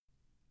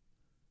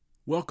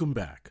Welcome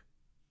back.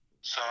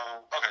 So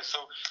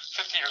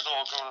 15 years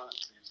old, go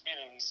to these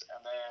meetings,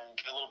 and then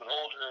get a little bit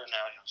older, and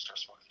now start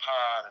smoking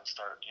pot and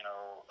start,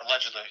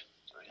 allegedly,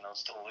 it's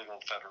still illegal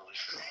federally.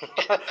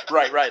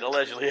 Right.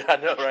 Allegedly, I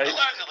know, right?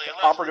 Allegedly.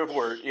 Operative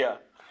word, yeah.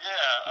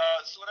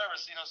 Yeah. So whatever.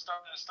 So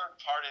started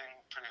partying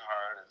pretty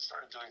hard and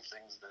started doing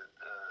things that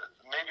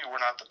maybe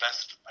were not the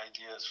best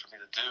ideas for me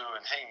to do,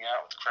 and hanging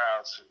out with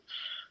crowds who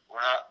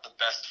were not the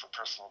best for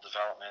personal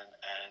development,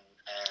 and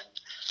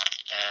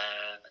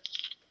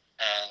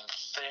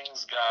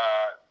things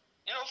got,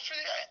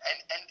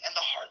 and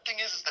the hard thing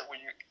is that when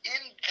you're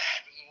in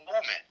that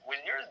moment, when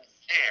you're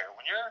there,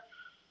 when you're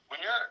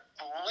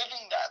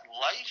living that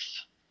life,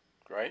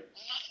 right?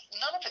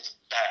 None of it's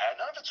bad,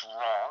 none of it's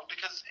wrong,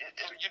 because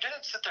you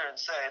didn't sit there and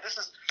say, this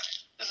is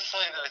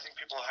something that I think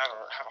people have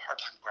a hard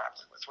time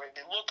grappling with, right?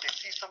 They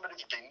see somebody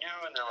that they knew,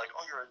 and they're like,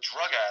 oh, you're a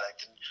drug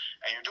addict, and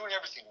you're doing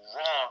everything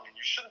wrong, and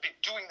you shouldn't be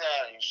doing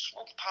that, and you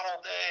smoke pot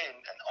all day,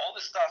 and all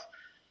this stuff.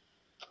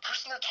 The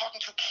person they're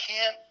talking to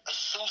can't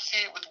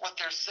associate with what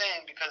they're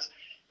saying, because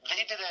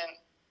they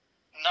didn't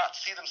not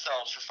see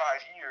themselves for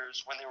 5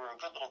 years when they were a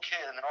good little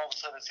kid, and then all of a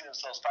sudden see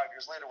themselves 5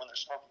 years later when they're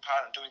smoking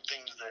pot and doing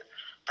things that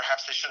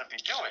perhaps they shouldn't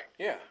be doing.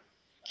 Yeah.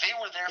 They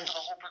were there for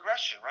the whole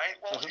progression, right?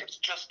 Well, It's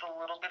just a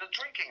little bit of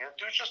drinking.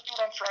 Dude, just do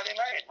it on Friday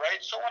night, right?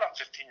 So what? I'm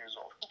 15 years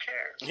old. Who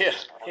cares? Yeah.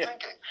 Just a little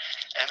drinking.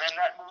 And then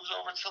that moves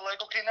over to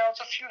okay, now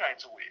it's a few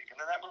nights a week. And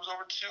then that moves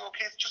over to,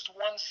 it's just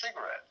one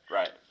cigarette.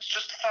 Right. It's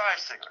just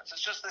 5 cigarettes.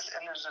 It's just this,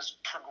 and there's this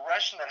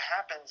progression that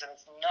happens, and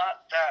it's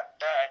not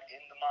that bad in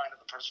the mind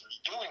of the person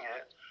who's doing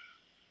it.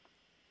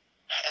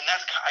 And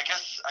that's, I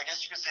guess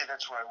you could say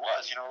that's where I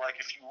was.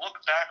 If you look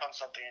back on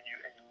something and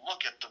you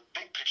look at the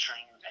big picture,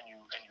 and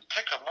you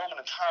pick a moment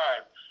in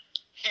time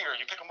here, and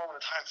you pick a moment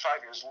in time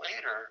 5 years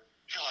later,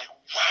 you're like,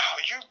 wow,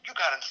 you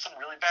got into some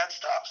really bad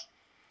stuff.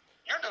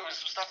 You're doing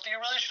some stuff that you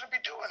really shouldn't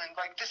be doing, and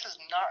this is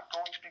not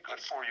going to be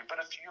good for you.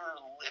 But if you're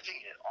living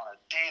it on a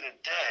day to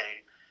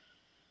day,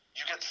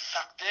 you get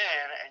sucked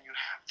in, and you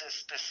have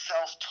this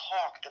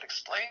self-talk that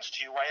explains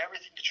to you why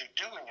everything that you're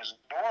doing is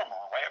normal,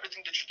 why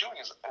everything that you're doing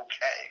is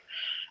okay,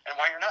 and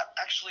why you're not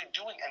actually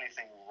doing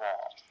anything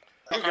wrong.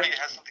 Ari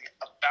has something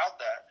about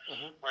that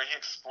where he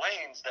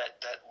explains that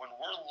when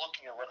we're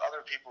looking at what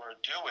other people are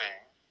doing,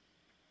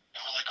 and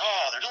we're like,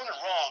 oh, they're doing it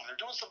wrong,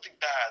 they're doing something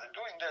bad, they're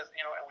doing this,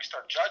 and we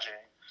start judging,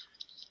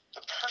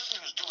 the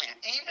person who's doing it,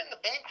 even the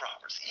bank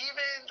robbers,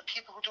 even the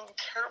people who are doing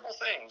terrible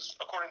things,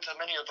 according to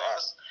many of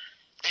us,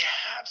 they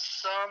have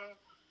some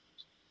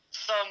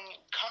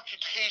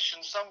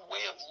computation, some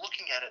way of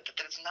looking at it that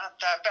it's not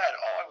that bad.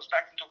 Oh, I was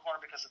backed into a corner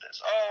because of this.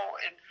 Oh,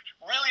 it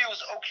was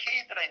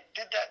okay that I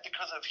did that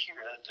because of here.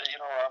 In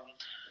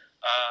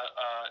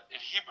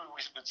Hebrew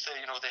we would say,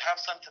 they have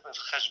some type of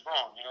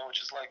cheshbon,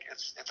 which is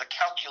it's a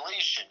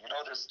calculation.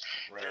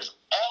 There's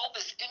all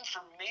this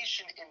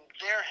information in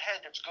their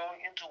head that's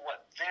going into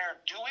what they're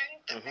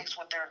doing that makes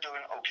what they're doing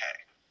okay.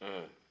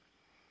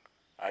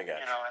 I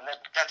got you. And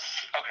that's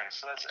okay.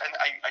 So that's, and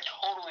I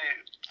totally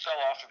fell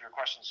off of your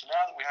question. So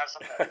now that we have some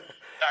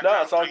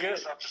no, it's all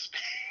good. Up to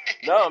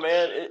speed. No,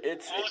 man,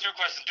 What was your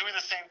question? Doing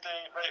the same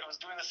thing, right? It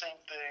was doing the same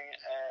thing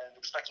and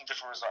expecting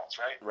different results,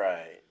 right?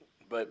 Right.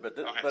 But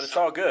it's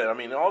all good. I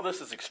mean, all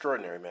this is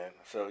extraordinary, man.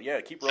 So yeah,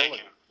 keep rolling.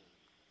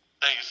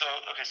 Thank you. So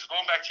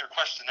going back to your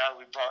question, now that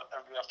we brought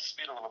everybody up to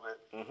speed a little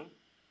bit.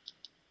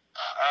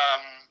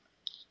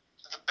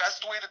 The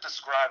best way to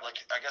describe,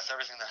 I guess,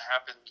 everything that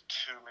happened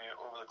to me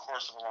over the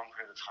course of a long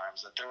period of time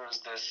is that there was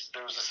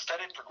a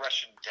steady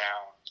progression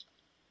down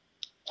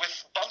with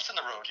bumps in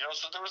the road,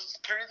 so there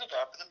was periods of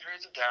up and then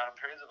periods of down,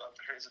 periods of up,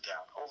 periods of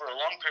down over a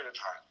long period of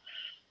time.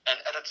 And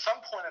at some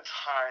point in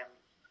time,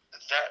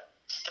 that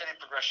steady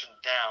progression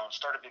down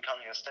started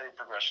becoming a steady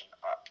progression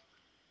up,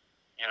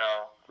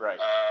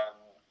 Right.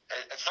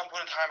 At some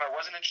point in time, I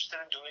wasn't interested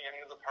in doing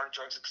any of the party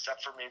drugs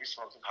except for maybe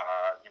smoking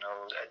pot,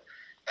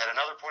 At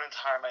another point in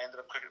time, I ended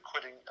up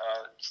quitting,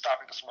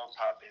 stopping to smoke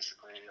pot,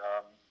 basically.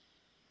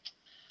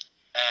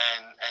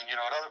 And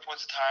at other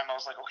points in time, I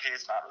was like, okay,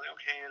 it's not really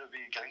okay to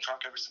be getting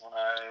drunk every single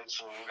night,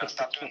 so we got to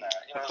stop doing that.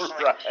 So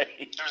right.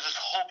 There's this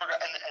whole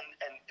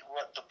and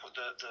what the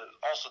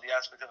also the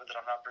aspect of it that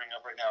I'm not bringing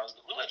up right now is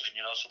the religion.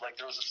 So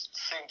there was this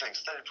same thing,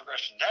 steady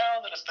progression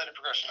down, then a steady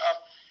progression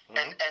up,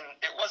 and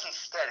it wasn't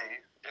steady.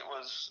 It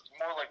was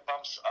more like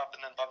bumps up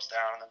and then bumps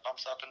down, and then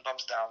bumps up and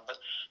bumps down. But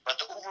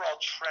the overall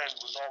trend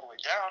was all the way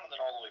down and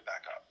then all the way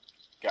back up.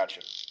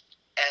 Gotcha.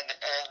 And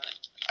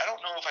I don't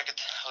know if I could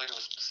tell you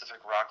a specific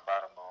rock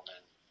bottom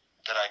moment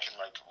that I can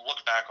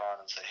look back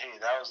on and say, hey,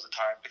 that was the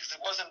time, because it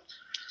wasn't.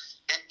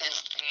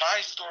 My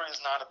story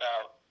is not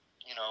about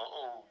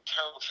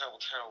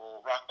terrible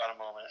rock bottom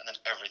moment and then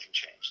everything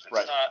changed.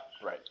 It's not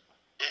right.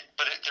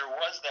 But there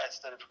was that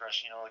steady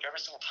progression.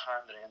 Every single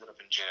time that I ended up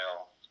in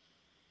jail,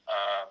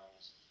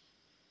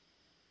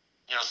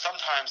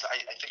 sometimes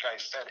I think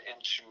I fed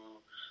into,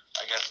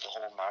 I guess, the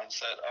whole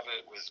mindset of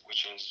it,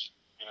 which is,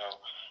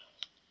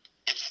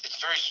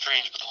 it's very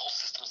strange, but the whole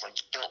system is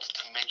built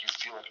to make you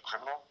feel like a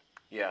criminal.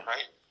 Yeah.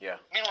 Right? Yeah.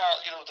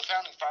 Meanwhile, the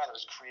founding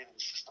fathers created the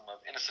system of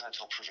innocent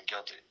until proven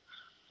guilty.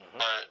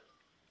 But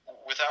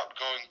without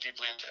going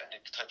deeply into any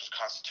type of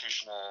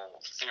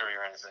constitutional theory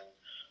or anything,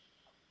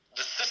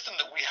 the system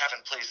that we have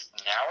in place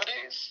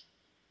nowadays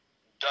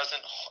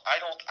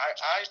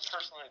I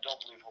personally don't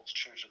believe holds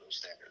true to those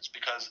standards,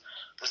 because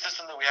the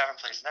system that we have in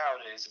place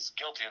nowadays is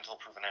guilty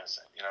until proven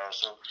innocent.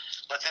 So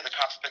let's say the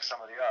cops pick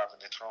somebody up and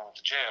they throw them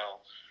into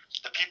jail.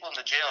 The people in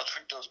the jail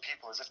treat those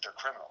people as if they're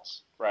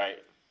criminals.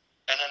 Right.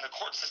 And then the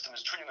court system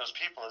is treating those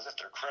people as if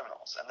they're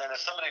criminals. And then if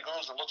somebody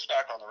goes and looks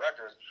back on the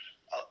record,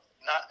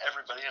 not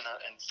everybody, and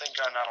thank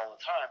God not all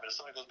the time, but if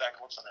somebody goes back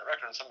and looks on that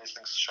record and some of these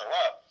things show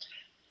up,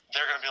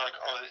 they're going to be like,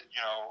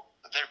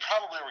 they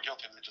probably were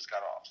guilty and they just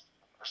got off,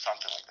 or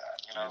something like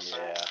that. I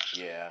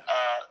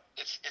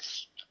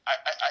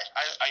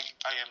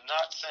am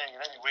not saying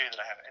in any way that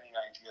I have any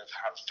idea of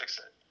how to fix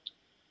it.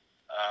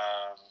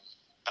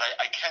 But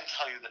I can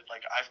tell you that,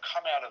 like, I've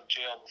come out of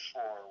jail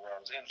before where I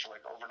was in for,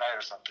 like, overnight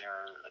or something,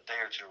 or a day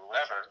or two, or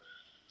whatever.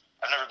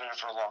 I've never been in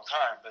for a long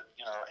time, but,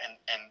 and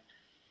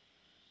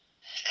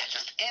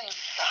just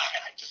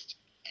inside,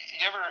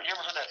 you ever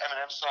heard that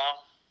Eminem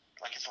song?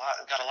 Like, it's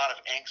got a lot of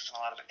angst and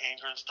a lot of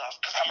anger and stuff,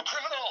 because I'm a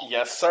criminal!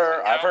 Yes,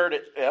 sir. I've heard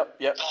it. Yep.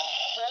 The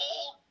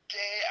whole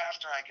day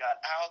after I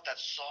got out,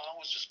 that song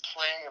was just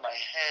playing in my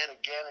head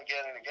again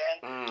and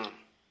again.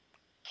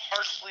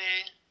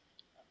 Partially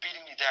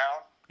beating me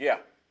down. Yeah.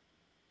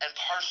 And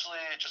partially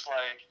just,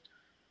 like,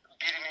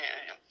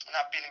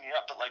 not beating me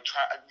up, but, like,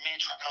 trying to,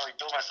 like,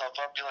 build myself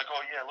up, be like,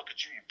 oh, yeah, look at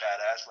you, you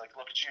badass. Like,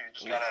 look at you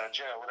just got out of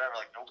jail, whatever.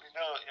 Like, nobody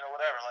knows,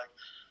 whatever. Like,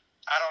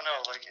 I don't know.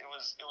 Like, it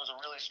was a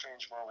really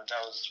strange moment.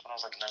 That was when I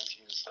was, like,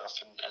 19 and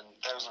stuff. And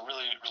that was a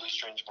really, really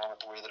strange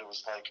moment, the way that it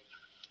was, like,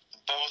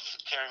 both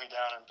tearing me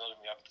down and building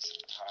me up at the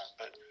same time.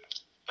 But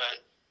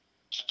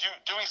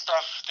doing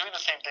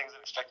the same things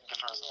and expecting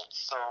different results.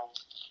 So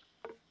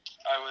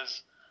I was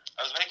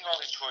making all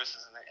these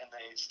choices, and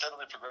they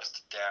steadily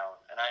progressed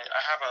down. And I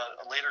have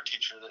a later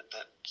teacher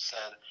that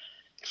said,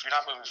 if you're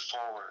not moving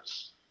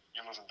forwards,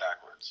 you're moving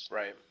backwards.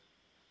 Right.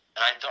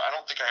 And I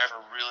don't think I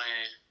ever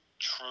really,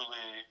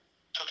 truly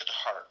took it to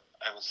heart,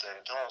 I would say,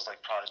 until I was,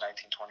 like, probably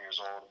 19, 20 years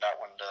old, about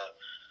when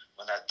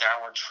that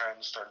downward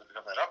trend started to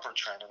become that upward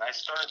trend. And I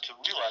started to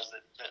realize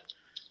that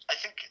I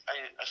think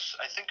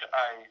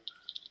I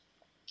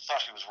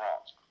thought he was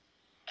wrong.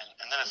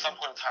 And then at some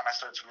point in time, I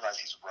started to realize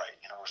he's right.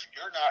 If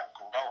you're not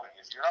growing,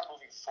 if you're not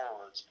moving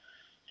forwards,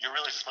 you're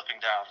really slipping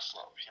down the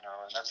slope.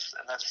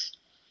 And that's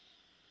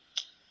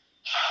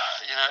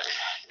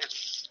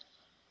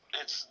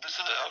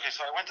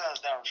So I went down this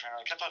downward trend.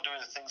 I kept on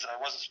doing the things that I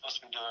wasn't supposed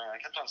to be doing. I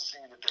kept on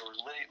seeing that they were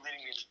leading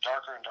me into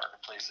darker and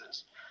darker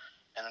places,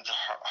 and into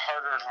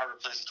harder and harder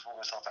places to pull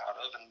myself out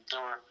of. And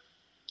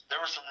there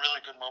were some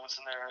really good moments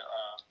in there.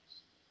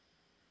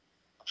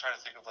 I'm trying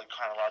to think of, like,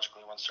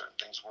 chronologically when certain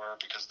things were,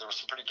 because there were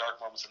some pretty dark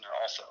moments in there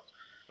also.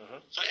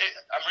 Mm-hmm. So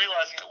I'm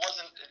realizing it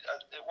wasn't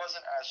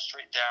as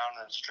straight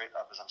down and straight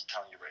up as I'm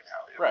telling you right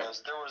now.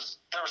 There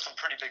were some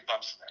pretty big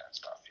bumps in there and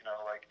stuff.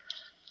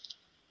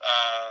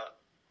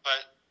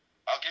 But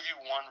I'll give you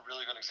one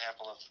really good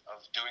example of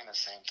doing the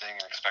same thing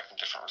and expecting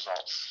different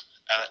results.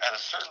 At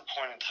a certain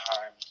point in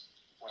time,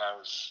 when I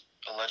was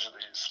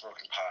allegedly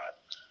smoking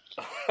pot.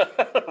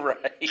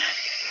 Right.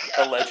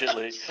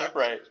 Allegedly.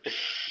 Right.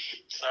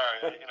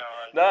 Sorry,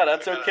 No,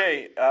 that's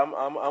okay.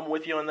 I'm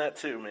with you on that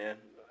too, man.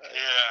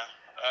 Yeah.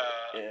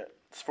 Yeah.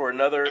 It's for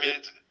another 10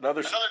 years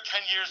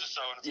or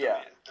so, and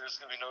there's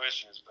gonna be no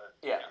issues. But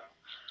yeah.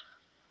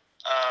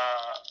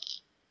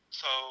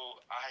 So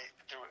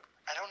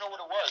I don't know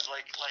what it was.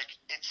 Like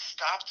it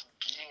stopped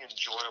being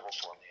enjoyable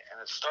for me,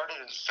 and it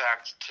started, in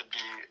fact, to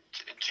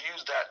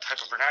use that type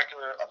of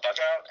vernacular, a bug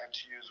out, and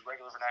to use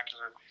regular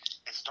vernacular.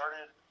 It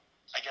started,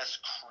 I guess,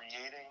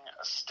 creating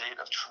a state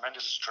of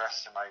tremendous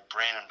stress in my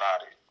brain and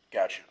body.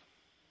 Gotcha.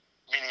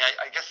 Meaning,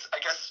 I guess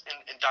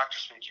in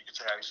doctor speak, you could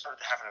say I started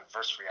to have an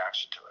adverse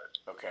reaction to it.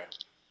 Okay.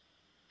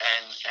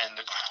 And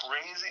the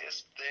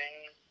craziest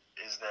thing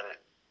is that it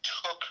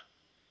took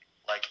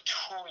like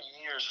 2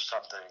 years or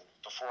something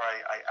before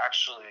I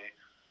actually,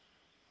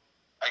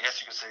 I guess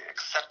you could say,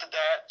 accepted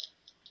that,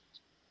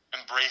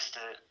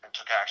 embraced it, and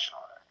took action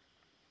on it.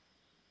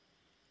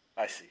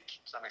 I see.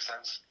 Does that make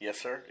sense? Yes,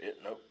 sir.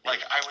 Nope.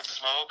 Like, I would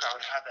smoke, I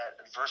would have that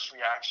adverse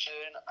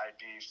reaction, I'd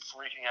be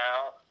freaking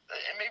out,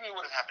 and maybe it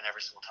wouldn't happen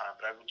every single time,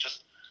 but I would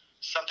just,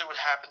 something would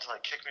happen to,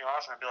 like, kick me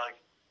off, and I'd be like,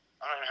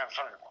 I'm not even having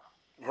fun anymore.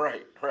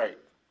 Right.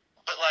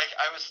 But, like,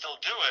 I would still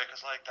do it,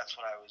 because, like, that's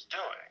what I was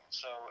doing.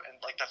 So, and,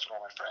 like, that's what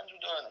all my friends were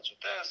doing, that's what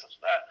this, that's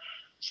what that.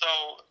 So,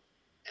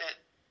 it,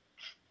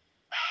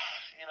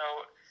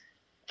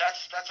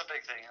 that's a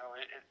big thing,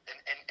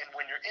 and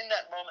when you're in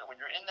that moment,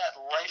 when you're in that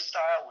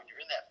lifestyle, when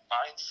you're in that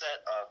mindset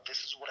of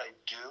this is what I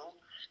do,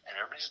 and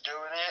everybody's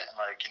doing it, and,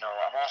 like,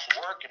 I'm off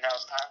work, and now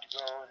it's time to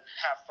go and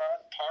have fun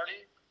and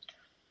party,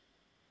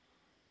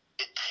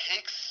 it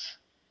takes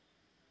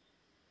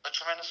a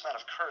tremendous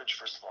amount of courage,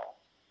 first of all.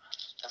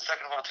 And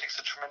second of all, it takes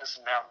a tremendous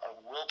amount of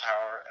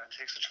willpower, and it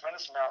takes a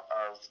tremendous amount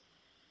of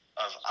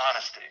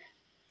honesty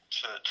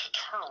to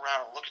turn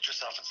around and look at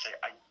yourself and say,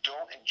 I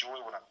don't enjoy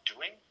what I'm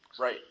doing.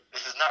 Right.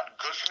 This is not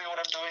good for me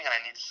what I'm doing, and I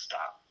need to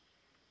stop.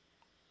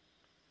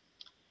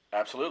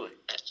 Absolutely.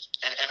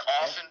 And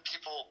often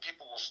people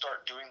will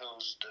start doing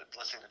those,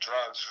 let's say the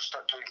drugs, or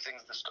start doing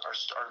things that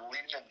are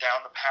leading them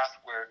down the path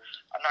where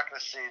I'm not going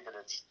to say that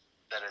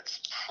it's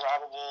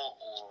probable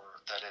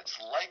or that it's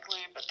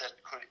likely, but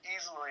that could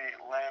easily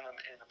land them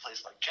in a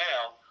place like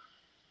jail.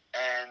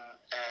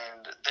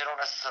 And they don't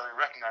necessarily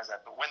recognize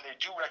that, but when they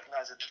do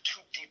recognize it, they're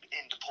too deep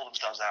in to pull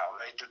themselves out.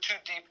 Right? They're too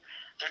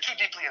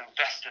deeply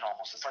invested.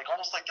 Almost. It's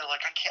almost like they're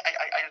like, I can't.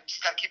 I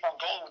just got to keep on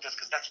going with this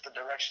because that's the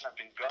direction I've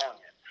been going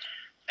in.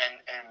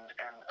 And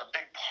a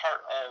big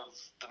part of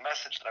the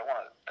message that I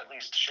want to at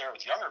least share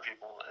with younger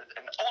people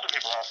and older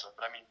people also,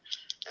 but I mean,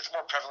 it's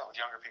more prevalent with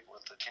younger people,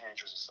 with the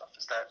teenagers and stuff,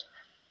 is that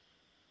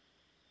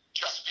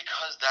just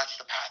because that's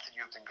the path that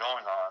you've been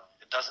going on,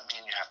 it doesn't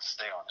mean you have to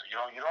stay on it.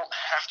 You don't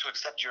have to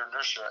accept your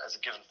inertia as a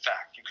given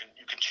fact. You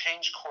can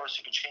change course,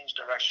 you can change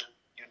direction.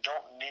 And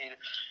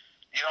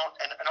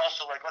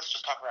also, let's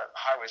just talk about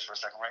highways for a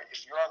second, right?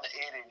 If you're on the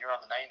 80 and you're on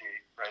the 90,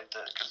 right,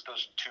 because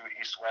those are two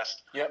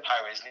east-west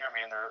highways near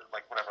me, and they're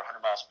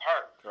 100 miles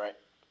apart. Right.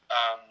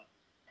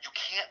 You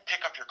can't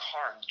pick up your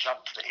car and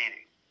jump to the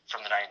 80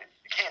 from the 90.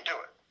 You can't do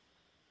it.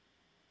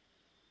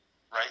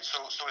 Right?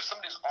 So if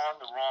somebody's on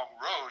the wrong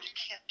road, you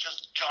can't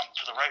just jump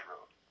to the right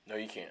road. No,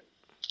 you can't.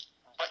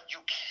 But you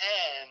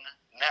can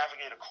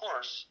navigate a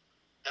course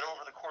that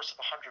over the course of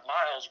 100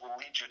 miles will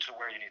lead you to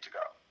where you need to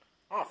go.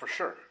 Oh, for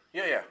sure.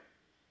 Yeah.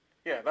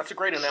 Yeah, that's a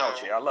great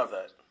analogy. I love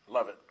that.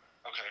 Love it.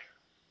 Okay.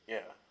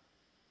 Yeah.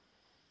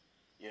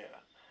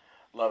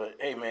 Love it.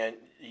 Hey, man,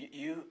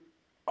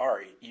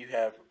 Ari, you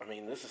have,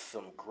 this is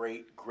some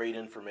great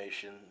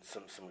information,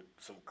 some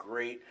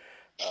great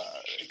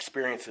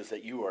experiences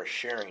that you are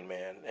sharing,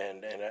 man.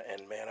 And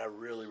man, I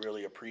really,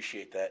 really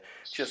appreciate that.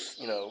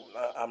 Just,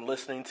 I'm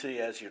listening to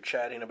you as you're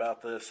chatting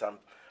about this.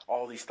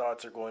 All these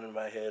thoughts are going in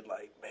my head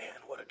like, man,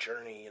 what a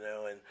journey, and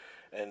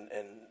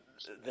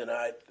then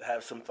I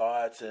have some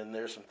thoughts, and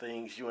there's some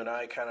things you and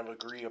I kind of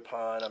agree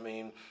upon.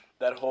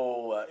 That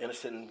whole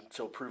innocent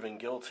until proven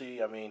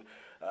guilty,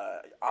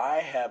 I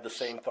have the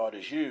same thought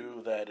as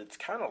you, that it's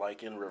kind of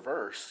like in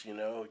reverse,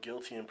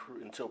 guilty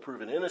until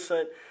proven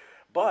innocent,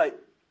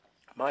 but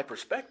my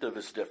perspective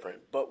is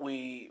different. But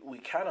we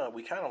kind of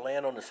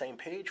land on the same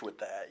page with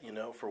that,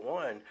 for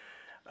one.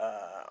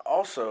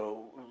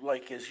 Also,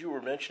 as you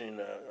were mentioning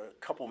a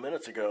couple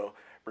minutes ago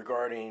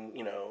regarding,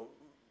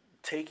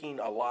 taking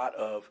a lot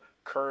of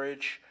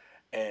courage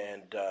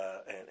and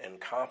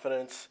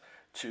confidence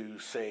to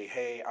say,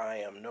 hey, I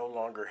am no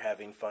longer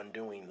having fun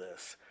doing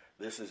this.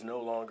 This is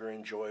no longer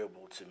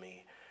enjoyable to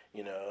me.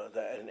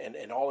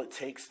 And all it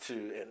takes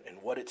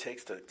and what it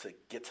takes to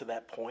get to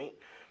that point,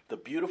 the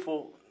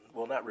beautiful,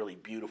 well, not really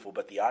beautiful,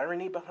 but the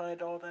irony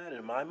behind all that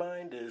in my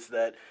mind is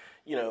that,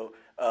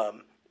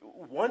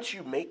 once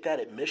you make that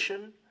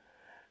admission,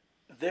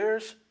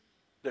 there's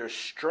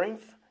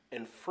strength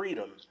and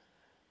freedom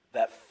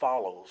that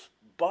follows.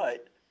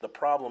 But the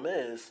problem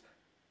is,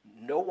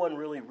 no one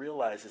really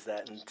realizes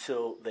that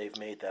until they've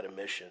made that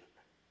admission,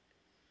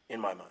 in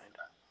my mind.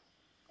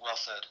 Well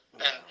said.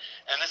 Yeah.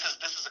 And this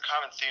is a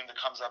common theme that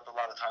comes up a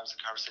lot of times in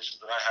conversations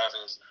that I have,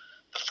 is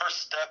the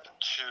first step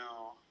to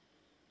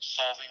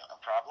solving a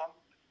problem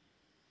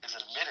is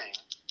admitting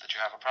that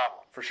you have a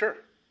problem. For sure.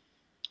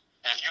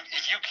 And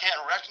if you can't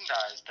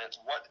recognize that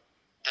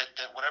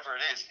whatever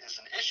it is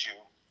an issue,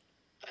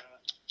 then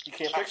you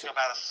can't fix it. Talking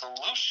about a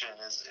solution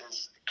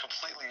is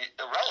completely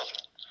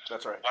irrelevant.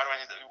 That's right. Why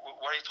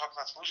are you talking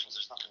about solutions?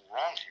 There's nothing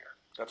wrong here.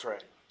 That's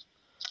right.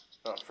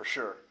 Oh, for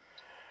sure.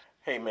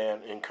 Hey,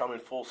 man, in coming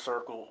full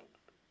circle,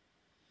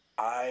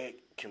 I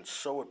can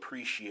so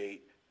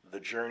appreciate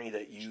the journey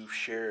that you've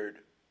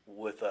shared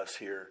with us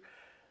here,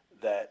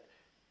 that,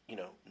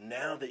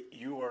 now that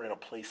you are in a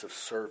place of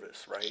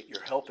service, right?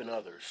 You're helping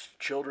others,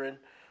 children,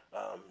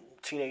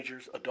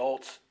 teenagers,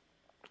 adults.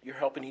 You're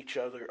helping each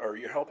other, or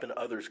you're helping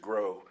others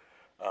grow,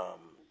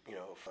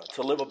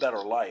 to live a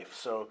better life.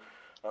 So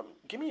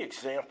give me an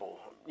example.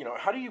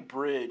 How do you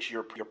bridge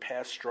your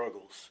past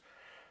struggles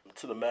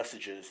to the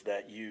messages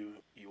that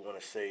you want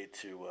to say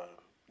to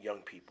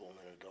young people and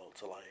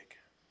adults alike?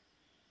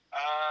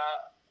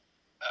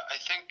 I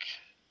think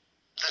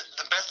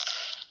the best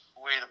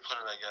way to put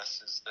it, I guess,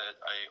 is that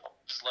I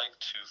always like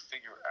to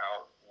figure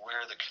out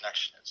where the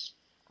connection is.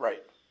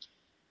 Right.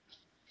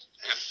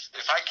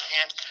 If I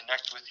can't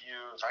connect with you,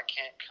 if I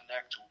can't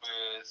connect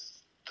with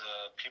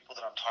the people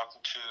that I'm talking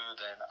to,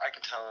 then I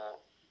can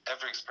tell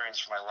every experience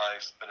from my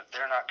life, but if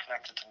they're not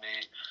connected to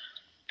me,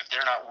 if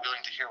they're not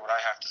willing to hear what I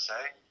have to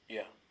say,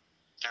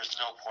 there's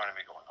no point in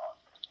me going on.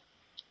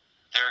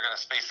 They're going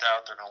to space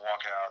out. They're going to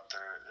walk out.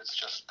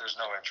 There's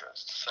no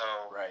interest. So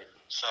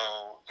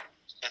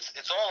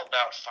it's all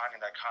about finding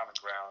that common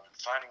ground and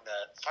finding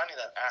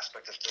that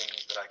aspect of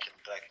things that I can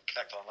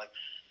connect on. Like,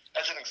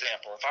 as an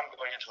example, if I'm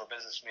going into a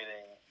business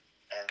meeting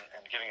and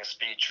giving a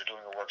speech or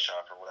doing a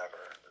workshop or whatever,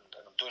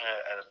 and I'm doing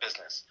it at a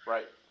business,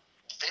 right?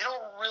 They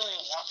don't really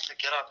want me to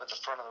get up at the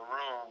front of the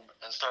room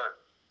and start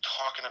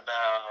talking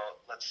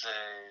about, let's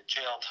say,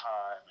 jail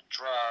time and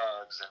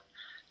drugs and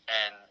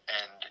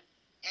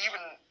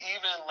even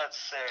let's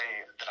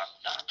say that I'm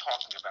not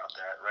talking about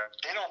that, right?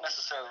 They don't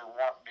necessarily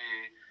want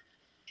me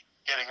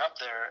getting up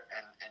there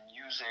and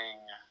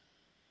using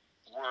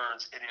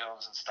words,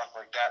 idioms, and stuff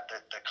like that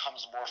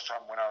comes more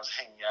from when I was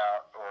hanging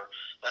out, or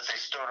let's say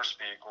stoner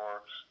speak,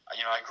 or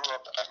I grew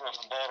up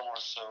in Baltimore,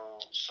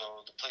 so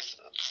the place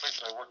that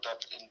I worked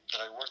at in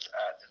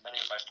many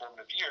of my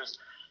formative years,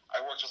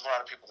 I worked with a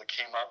lot of people that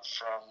came up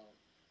from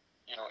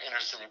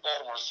inner city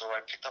Baltimore, so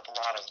I picked up a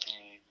lot of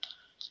the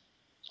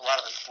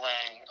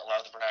slang, a lot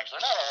of the vernacular,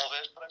 not all of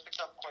it, but I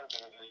picked up quite a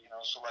bit of it.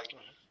 So like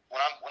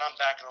when I'm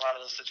back in a lot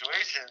of those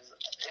situations,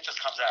 it just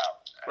comes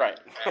out. Right.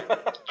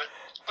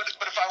 But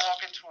if I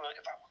walk into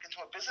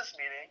a business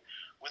meeting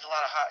with a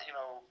lot of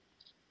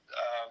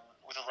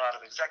with a lot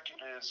of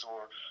executives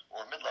or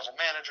mid-level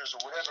managers or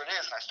whatever it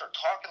is, and I start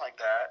talking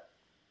like that,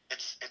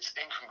 it's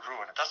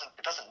incongruent. It doesn't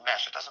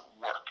mesh. It doesn't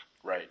work.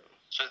 Right.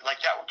 So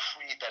like that would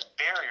create that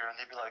barrier, and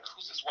they'd be like,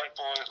 "Who's this white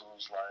boy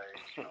who's like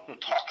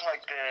talking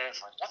like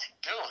this? Like, what's he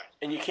doing?"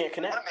 And you can't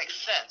connect. It makes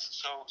sense.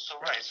 So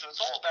right. So it's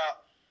all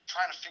about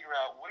trying to figure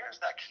out where's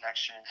that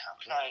connection. How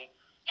can I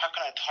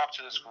talk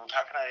to this group?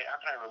 How can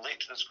I relate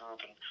to this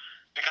group? And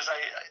because I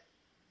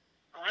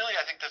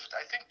think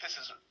this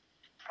is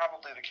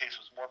probably the case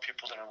with more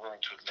people than are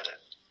willing to admit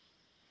it.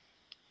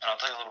 And I'll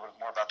tell you a little bit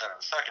more about that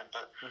in a second.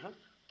 But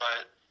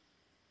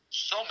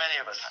so many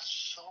of us have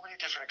so many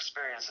different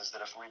experiences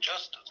that if we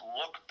just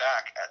look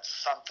back at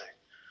something,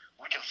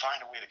 we can find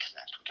a way to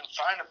connect. We can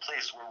find a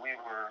place where we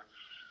were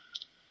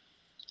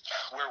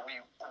or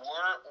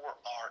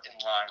are in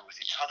line with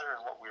each other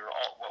and what we are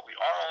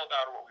all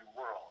about, or what we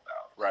were all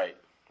about. Right.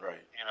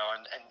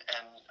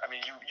 And I mean,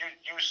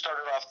 you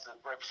started off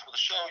right before the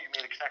show. You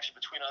made a connection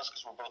between us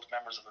because we're both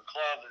members of the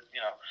club.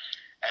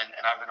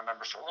 And I've been a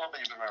member for a little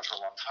bit. You've been a member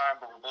for a long time,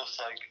 but we're both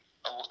like,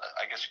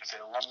 I guess you could say,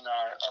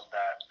 alumni of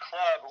that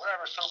club or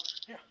whatever. So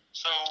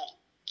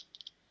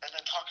and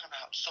then talking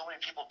about so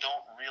many people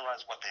don't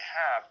realize what they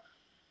have.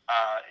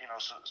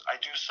 So I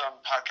do some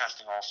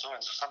podcasting also,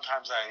 and so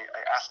sometimes I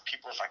ask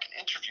people if I can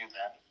interview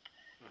them.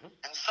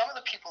 And some of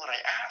the people that I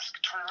ask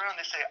turn around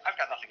and they say, "I've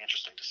got nothing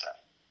interesting to say."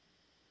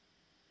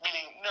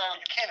 Meaning, no,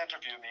 you can't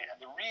interview me.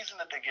 And the reason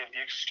that they give,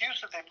 the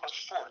excuse that they put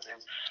forth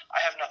is, "I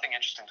have nothing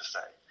interesting to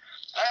say."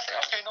 And I say,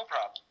 "Okay, no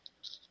problem."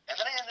 And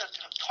then I end up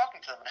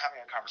talking to them and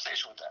having a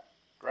conversation with them.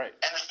 Right.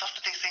 And the stuff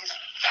that they say is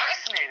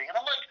fascinating. And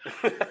I'm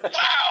like,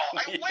 wow,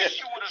 I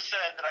wish you would have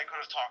said that I could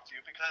have talked to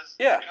you because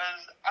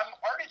I'm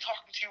already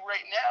talking to you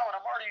right now,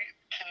 and I'm already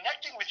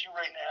connecting with you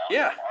right now.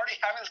 Yeah. I'm already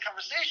having this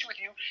conversation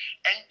with you,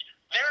 and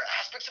there are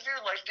aspects of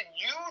your life that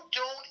you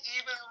don't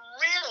even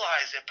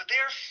realize it, but they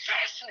are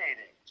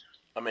fascinating.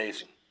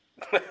 Amazing.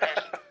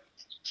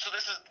 So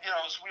this is,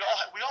 so we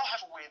all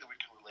have a way that we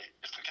can relate.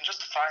 If we can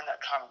just find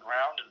that common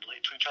ground and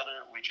relate to each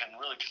other, we can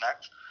really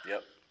connect.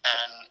 Yep.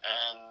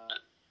 And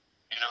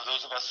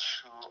those of us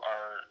who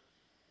are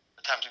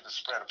attempting to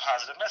spread a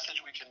positive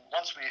message, we can,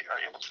 once we are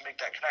able to make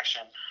that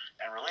connection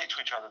and relate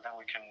to each other, then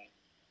we can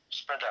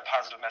spread that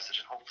positive message,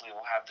 and hopefully it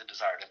will have the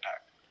desired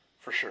impact.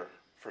 For sure.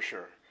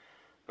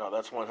 No,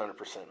 that's 100%,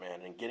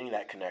 man. And getting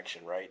that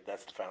connection, right?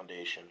 That's the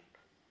foundation.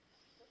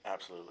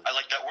 Absolutely. I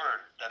like that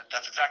word.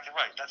 That's exactly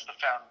right. That's the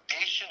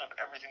foundation of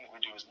everything that we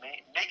do, is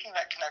making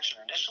that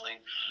connection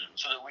initially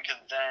so that we can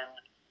then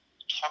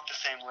talk the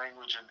same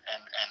language and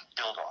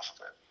build off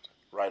of it.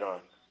 Right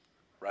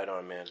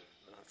on, man.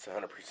 That's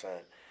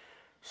 100%.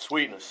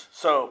 Sweetness.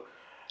 So,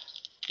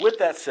 with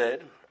that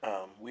said,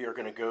 we are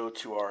going to go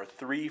to our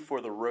 3 for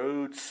the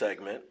Road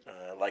segment.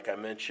 Like I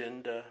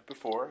mentioned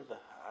before,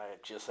 I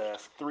just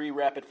asked 3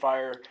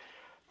 rapid-fire,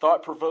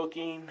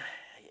 thought-provoking,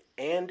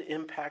 and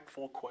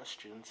impactful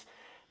questions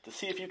to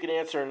see if you can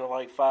answer in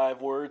like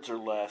 5 words or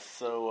less.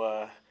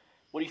 So,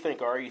 what do you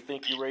think, Ari? You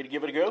think you're ready to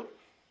give it a go?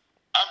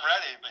 I'm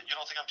ready, but you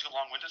don't think I'm too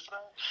long-winded for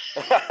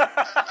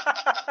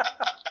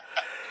that?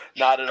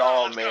 Not at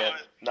all, man.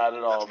 Not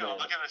at all, man.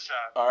 Let's give it a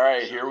shot. All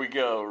right, here we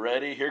go.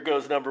 Ready? Here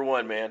goes number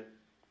 1, man.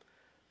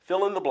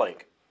 Fill in the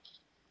blank.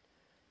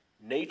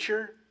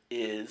 Nature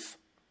is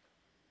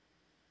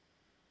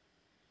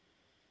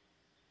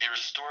a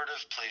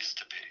restorative place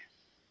to be.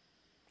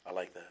 I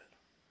like that.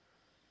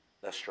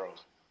 That's strong.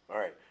 All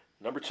right.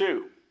 Number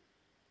 2.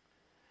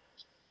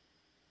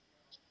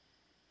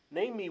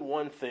 Name me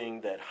one thing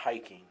that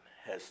hiking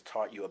has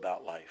taught you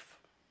about life.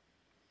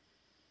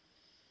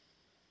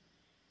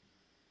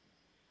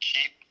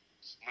 Keep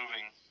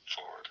moving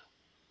forward.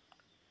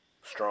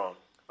 Strong.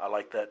 I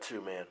like that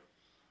too, man.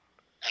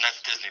 And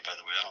that's Disney, by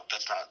the way.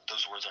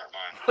 Those words aren't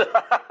mine.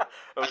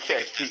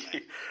 Okay.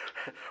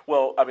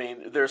 Well, I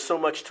mean, there's so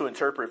much to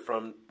interpret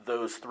from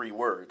those 3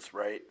 words,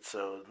 right?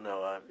 So,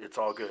 no, it's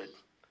all good.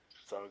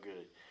 It's all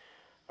good.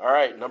 All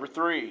right, number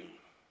 3.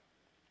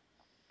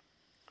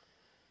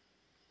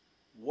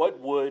 What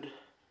would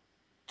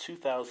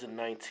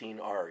 2019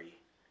 Ari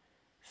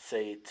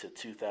say to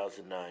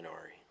 2009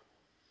 Ari?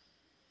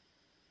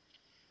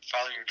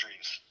 Follow your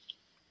dreams.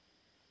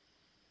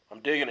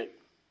 I'm digging it.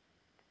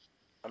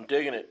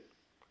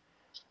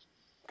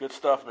 Good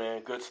stuff,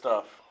 man. Good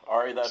stuff.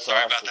 Ari, that's Sorry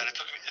awesome. About that.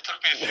 It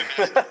took me a few minutes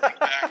to think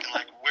back and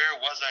like, where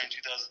was I in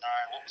 2009?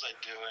 What was I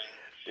doing?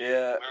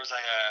 Yeah. Where was I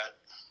at?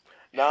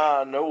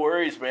 Nah, no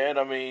worries, man.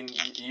 I mean,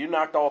 you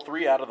knocked all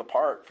three out of the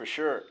park for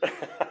sure. All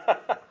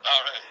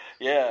right.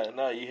 Yeah,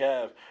 no, you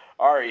have.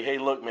 Ari, hey,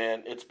 look,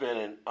 man, it's been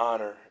an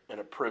honor and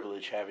a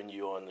privilege having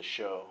you on the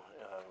show.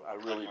 I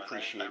really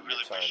appreciate your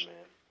time,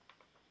 man.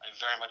 I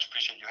very much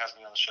appreciate you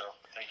having me on the show.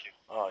 Thank you.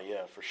 Oh,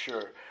 yeah, for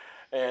sure.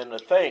 And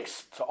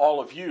thanks to all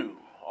of you,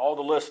 all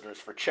the listeners,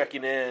 for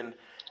checking in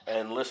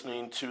and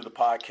listening to the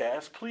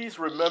podcast. Please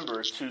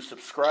remember to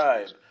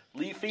subscribe,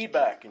 leave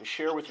feedback, and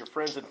share with your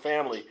friends and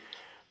family.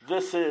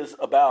 This is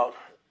about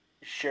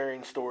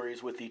sharing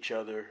stories with each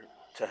other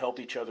to help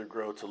each other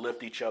grow, to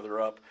lift each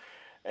other up,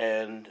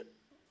 and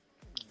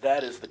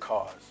that is the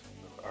cause,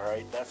 all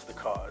right? That's the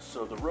cause.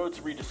 So the road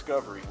to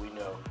rediscovery, we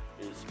know,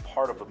 is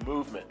part of a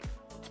movement.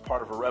 It's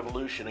part of a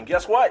revolution. And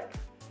guess what?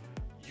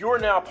 You're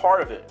now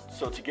part of it.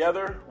 So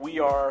together, we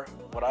are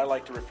what I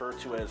like to refer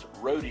to as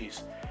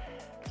roadies,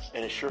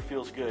 and it sure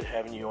feels good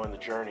having you on the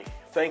journey.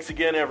 Thanks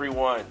again,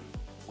 everyone.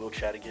 We'll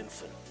chat again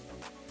soon.